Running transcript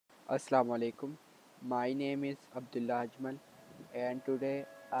Assalamu alaikum. My name is Abdullah Ajmal and today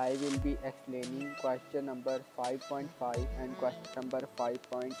I will be explaining question number 5.5 and question number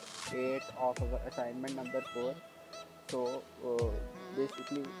 5.8 of our assignment number 4. So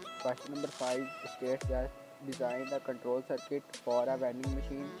basically question number 5 states that design the control circuit for a vending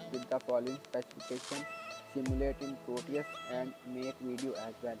machine with the following specification, simulate in Proteus and make video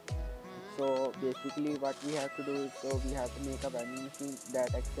as well. So basically what we have to do is, so we have to make a vending machine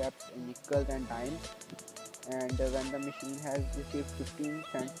that accepts nickels and dimes, and when the machine has received 15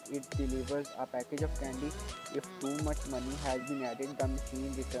 cents it delivers a package of candy. If too much money has been added, the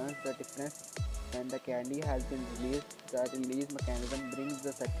machine returns the difference. When the candy has been released, the release mechanism brings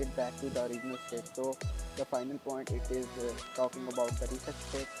the circuit back to the original state. So the final point, it is talking about the reset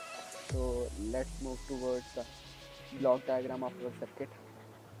state. So let's move towards the block diagram of our circuit.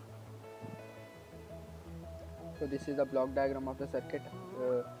 So this is the block diagram of the circuit.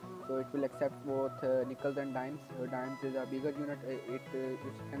 So it will accept both nickels and dimes. Dimes is a bigger unit. It is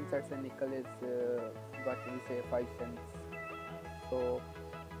 10 cents, and nickel is what we say 5 cents. So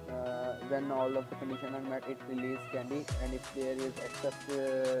when all of the conditions are met, it releases candy, and if there is excess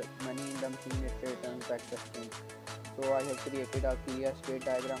money in the machine, it returns the excess thing. So I have created a clear state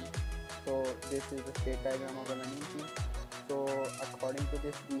diagram. So this is the state diagram of the vending machine. So according to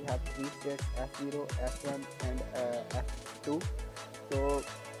this, we have three states: S0, S1, and S2. So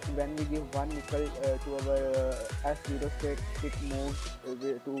when we give one nickel to our S0 state, it moves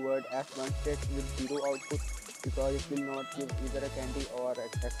toward S1 state with zero output, because it will not give either a candy or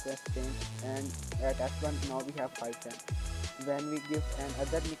excess change. And at S1 now we have 5 cents. When we give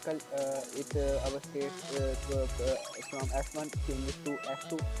another nickel, our state from S1 changes to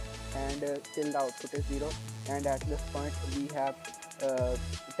S2, and still the output is 0, and at this point we have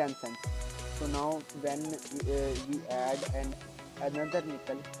 10 cents. So now when we add another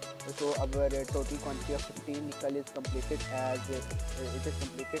nickel, so our total quantity of 15 nickel is completed, as it is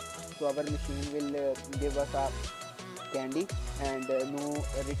completed. So our machine will give us a candy, and no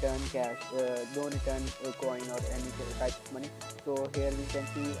return cash, no return coin or any type of money. So here we can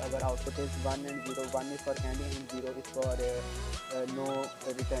see our output is 1 and 0. 1 is for candy and 0 is for no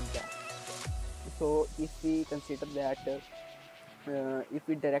return cash. So if we consider that if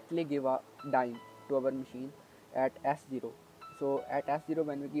we directly give a dime to our machine at S0, so at S0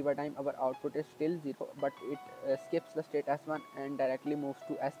 when we give a dime, our output is still 0, but it skips the state S1 and directly moves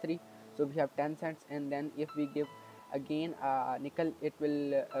to S3. So we have 10 cents, and then if we give again nickel, it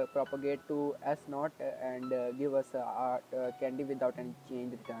will propagate to S0 and give us candy without any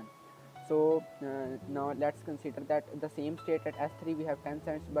change return. So now let's consider that the same state at S3 we have 10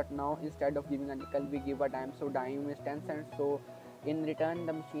 cents, but now instead of giving a nickel we give a dime. So dime is 10 cents. So in return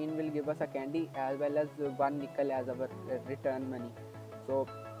the machine will give us a candy as well as one nickel as our return money. So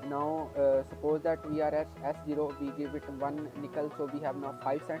now suppose that we are at S0, we give it one nickel, so we have now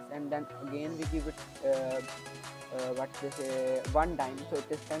 5 cents, and then again we give it what they say one dime, so it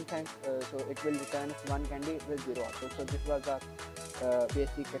is 10 cents. So it will return one candy with zero output. So this was the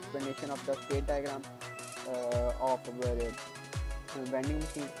basic explanation of the state diagram of our vending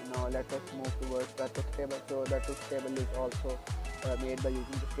machine. Now let us move towards the truth table. So the truth table is also made by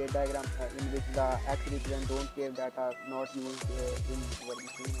using the state diagram, in which the X represent don't care that are not used in our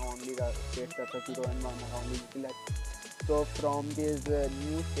machine. Only the states that are 0 and 1 are only utilized. So from these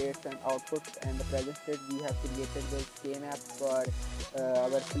new states and outputs and the present state, we have created the K-map for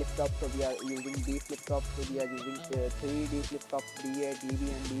our flip-flop. So we are using D flip-flop. So we are using 3D flip-flop, DA, DB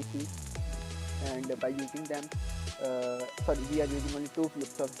and DC. And by using them, we are using only two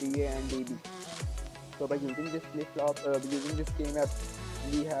flip-flops, DA and DB. So by using this flip-flop, using this K-map,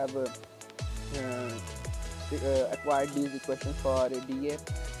 we have acquired these equations for DA,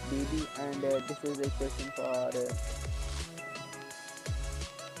 DB, and this is the equation for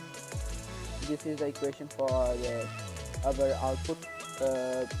this is the equation for our output,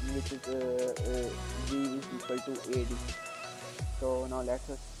 which is G is equal to AD. So now let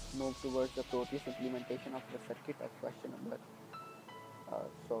us move towards the Proteus implementation of the circuit as question number.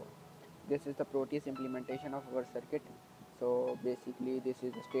 So this is the Proteus implementation of our circuit. So basically this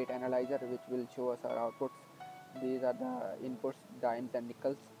is the state analyzer, which will show us our outputs. These are the inputs, dimes and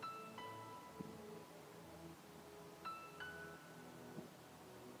nickels.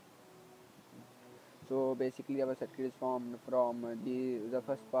 So basically our circuit is formed from the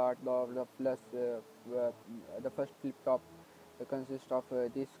first part of the plus the first flip-flop consists of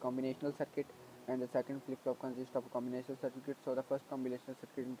this combinational circuit, and the second flip-flop consists of a combinational circuit. So the first combinational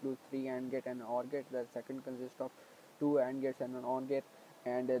circuit includes 3 AND gate and an OR gate. The second consists of 2 AND gates and an OR gate,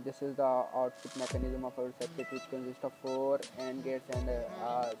 and this is the output mechanism of our circuit, which consists of 4 AND gates and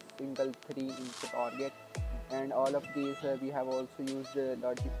a single 3 input OR gate. And all of these we have also used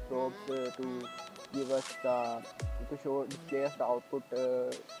logic probes to give us the to show display us the output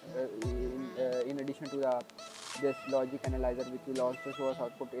in addition to this logic analyzer, which will also show us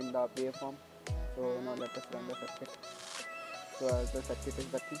output in the waveform. So now let us run the circuit. So the circuit is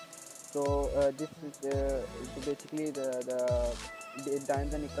working. So this is so basically the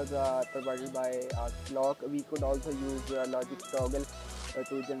dimes and nickels are provided by our clock. We could also use logic toggle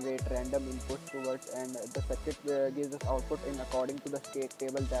to generate random inputs towards, and the circuit gives us output in according to the state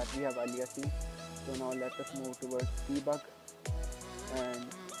table that we have earlier seen. So now let us move towards debug and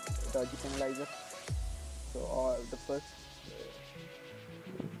logic analyzer. So all the first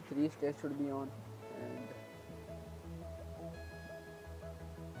three states should be on, and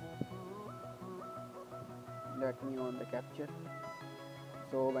let me on the capture.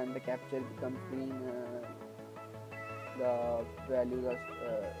 So when the capture becomes green, the value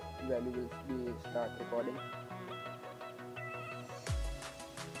will be start recording.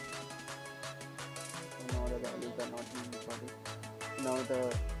 So now the values are not being recorded. Now the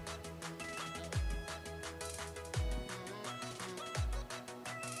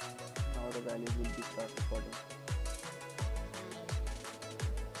values will be start recording.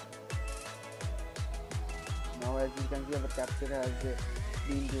 Now as you can see, our capture has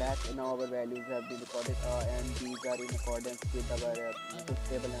been black. Now our values have been recorded, and these are in accordance with our truth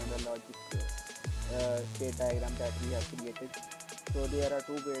table and the logic state diagram that we have created. So there are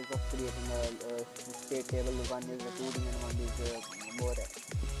two ways of creating a state table. One is a 2D and one is a more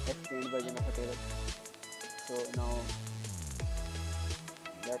explained version of a table. So now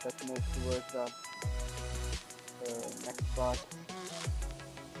let us move towards the next part.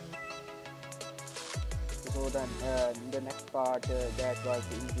 So then the next part that was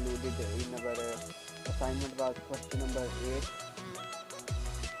included in our assignment was question number 8.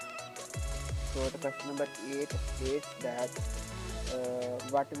 So the question number 8 states that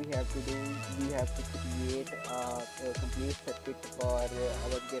what we have to do, we have to create a complete circuit for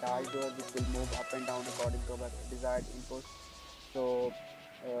our garage door, which will move up and down according to our desired input. So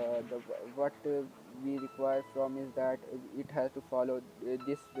what we require from is that it has to follow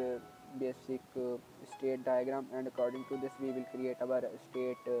this basic state diagram, and according to this we will create our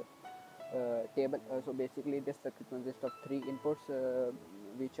state table. So basically this circuit consists of three inputs,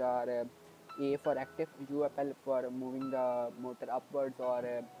 which are A for active, UFL for moving the motor upwards or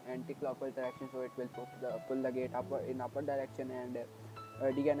anti-clockwise direction, so it will pull the gate upward in upward direction, and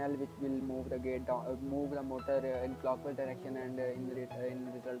DNL, which will move the gate down, move the motor in clockwise direction, and in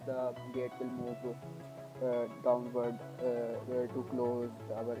result the gate will move downward to close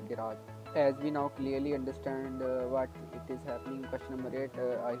our garage. As we now clearly understand what it is happening, question number 8,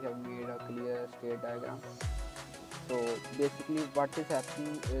 I have made a clear state diagram. So basically what is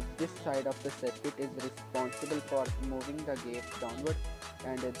happening, this side of the circuit is responsible for moving the gate downward,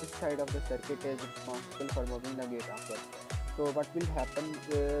 and this side of the circuit is responsible for moving the gate upward. So what will happen,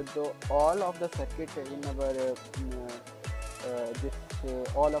 though all of the circuit in our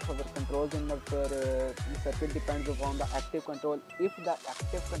all of our controls in our circuit depends upon the active control. If the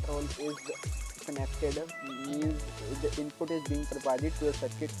active control is connected, means the input is being provided to the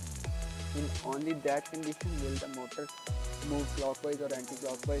circuit. In only that condition will the motor move clockwise or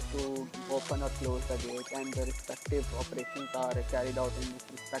anti-clockwise to open or close the gate, and the respective operations are carried out in this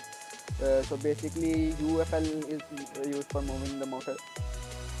respect. So basically UFL is used for moving the motor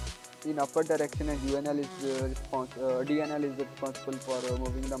in upward direction, and DNL is responsible for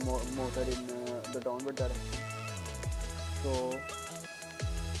moving the motor in the downward direction. So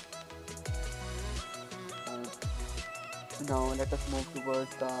now let us move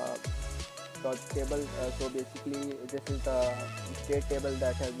towards the logic table. So basically this is the state table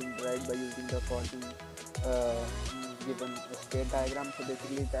that has been derived by using the following given state diagram. So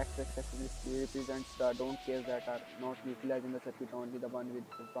basically the x-axis represents the don't cares that are not utilized in the circuit, only the one with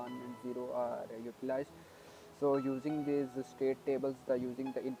 1 and 0 are utilized. So using these state tables,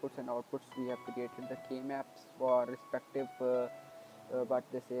 using the inputs and outputs, we have created the K maps for respective what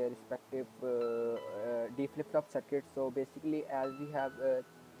they say respective D flip-flop circuits. So basically as we have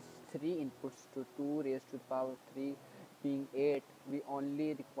 3 inputs to 2 raised to the power 3 being 8, we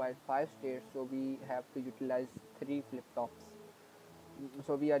only require 5 states, so we have to utilize 3 flip-flops.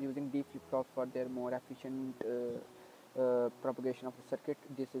 So we are using D flip-flops for their more efficient propagation of the circuit.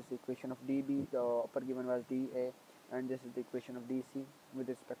 This is the equation of dB, the upper given was dA, and this is the equation of dC with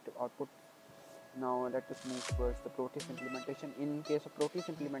respective output. Now let us move towards the Proteus implementation. In case of Proteus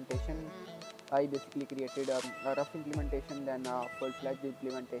implementation, I basically created a rough implementation than a full-fledged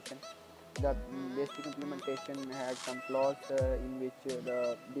implementation. The basic implementation had some flaws in which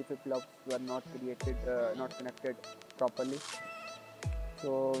the D flip-flops were not created, not connected properly.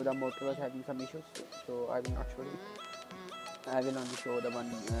 So the motor was having some issues. So I will not show it. I will only show the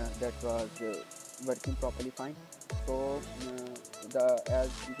one that was working properly fine. So the as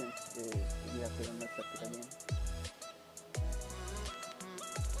you can see, we have to run the circuit again.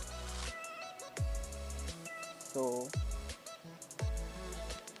 So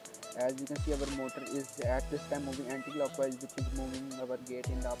as you can see, our motor is at this time moving anti-clockwise, which is moving our gate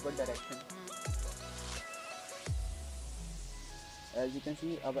in the upward direction. As you can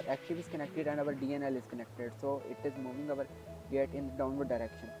see, our active is connected and our DNL is connected, so it is moving our gate in the downward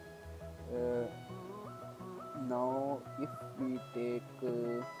direction. uh, Now if we take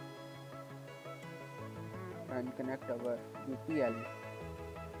and connect our UPL,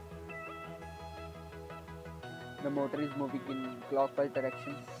 the motor is moving in clockwise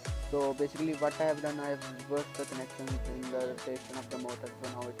direction. So basically what I have done, I have reversed the connections in the rotation of the motor, so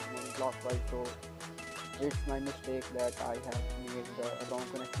now it's moving clockwise. So it's my mistake that I have made the wrong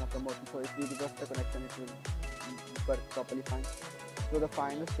connection of the motor. So if we reverse the connection, it will work properly fine. So the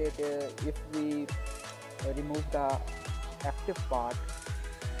final state, if we remove the active part,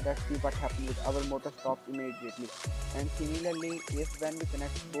 let's see what happens with our motor stops immediately. And similarly, if when we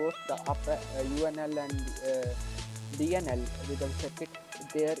connect both the upper UNL and DNL with the circuit,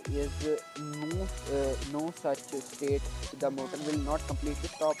 there is no such state. The motor will not completely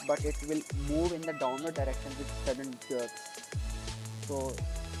stop, but it will move in the downward direction with sudden jerks. So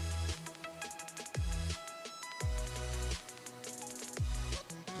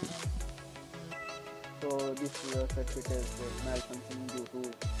this circuit is malfunctioning due to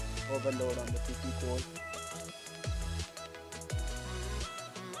overload on the CP core.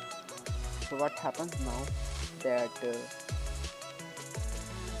 So what happens now that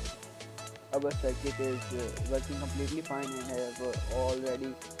our circuit is working completely fine and have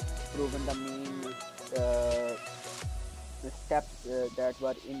already proven the main steps that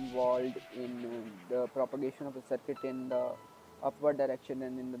were involved in the propagation of the circuit in the upward direction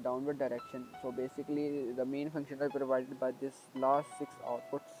and in the downward direction. So basically the main functions are provided by this last 6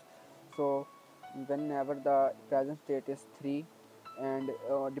 outputs. So whenever the present state is 3, and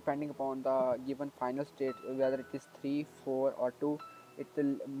depending upon the given final state, whether it is 3, 4 or 2, it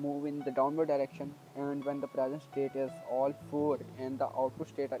will move in the downward direction. And when the present state is all 4 and the output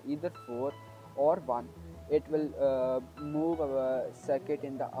state are either 4 or 1, it will move our circuit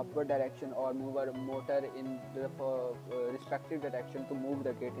in the upward direction or move our motor in the respective direction to move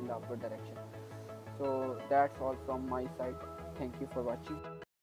the gate in the upward direction. So that's all from my side. Thank you for watching.